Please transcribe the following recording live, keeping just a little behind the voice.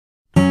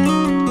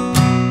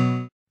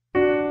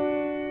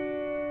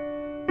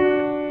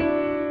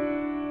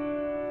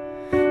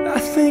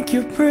think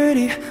you're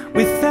pretty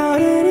without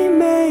any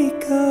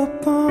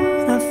makeup on.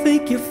 I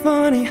think you're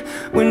funny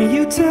when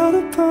you tell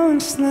the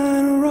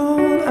punchline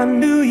wrong. I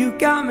knew you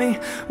got me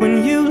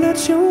when you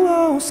let your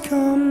walls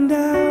come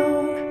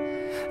down,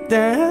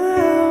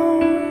 down.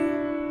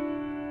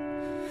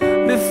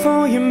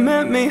 Before you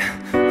met me,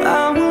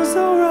 I was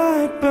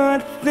alright, but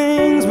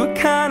things were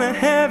kinda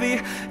heavy.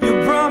 You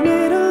brought me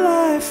to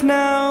life.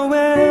 Now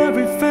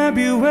every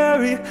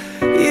February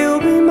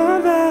you'll be my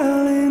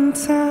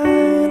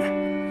Valentine,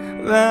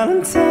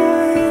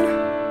 Valentine.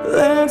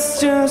 Let's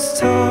just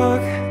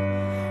talk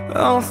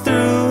all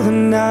through the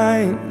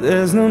night.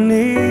 There's no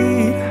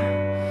need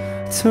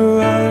to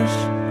rush.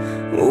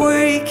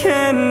 We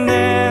can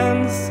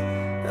dance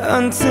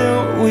until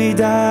we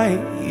die.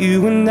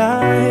 You and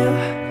I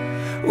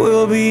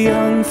will be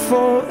young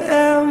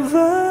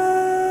forever.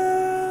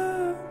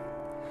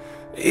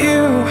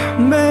 You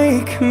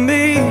make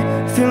me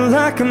feel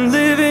like I'm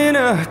living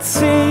a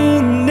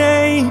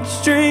teenage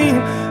dream.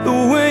 The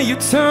way you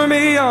turn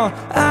me on,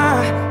 I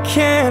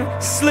can't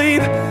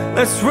sleep.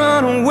 Let's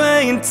run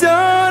away and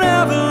don't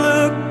ever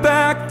look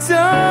back.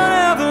 Don't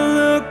ever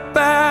look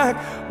back.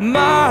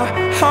 My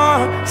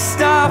heart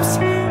stops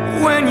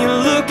when you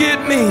look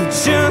at me.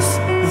 Just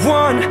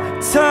one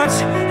touch.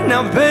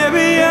 Now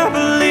baby, I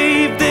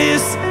believe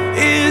this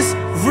is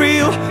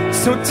real.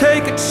 So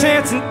take a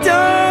chance and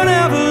don't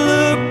ever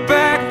look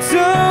back.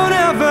 Don't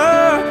ever.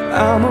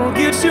 I'm gonna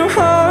get your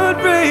heart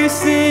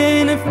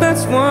racing if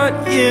that's what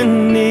you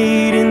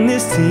need in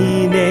this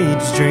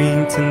teenage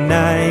dream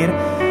tonight.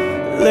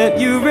 Let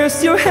you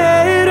rest your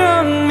head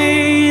on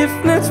me if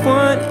that's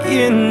what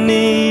you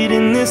need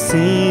in this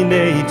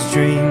teenage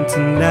dream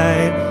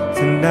tonight,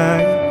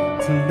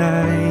 tonight,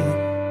 tonight.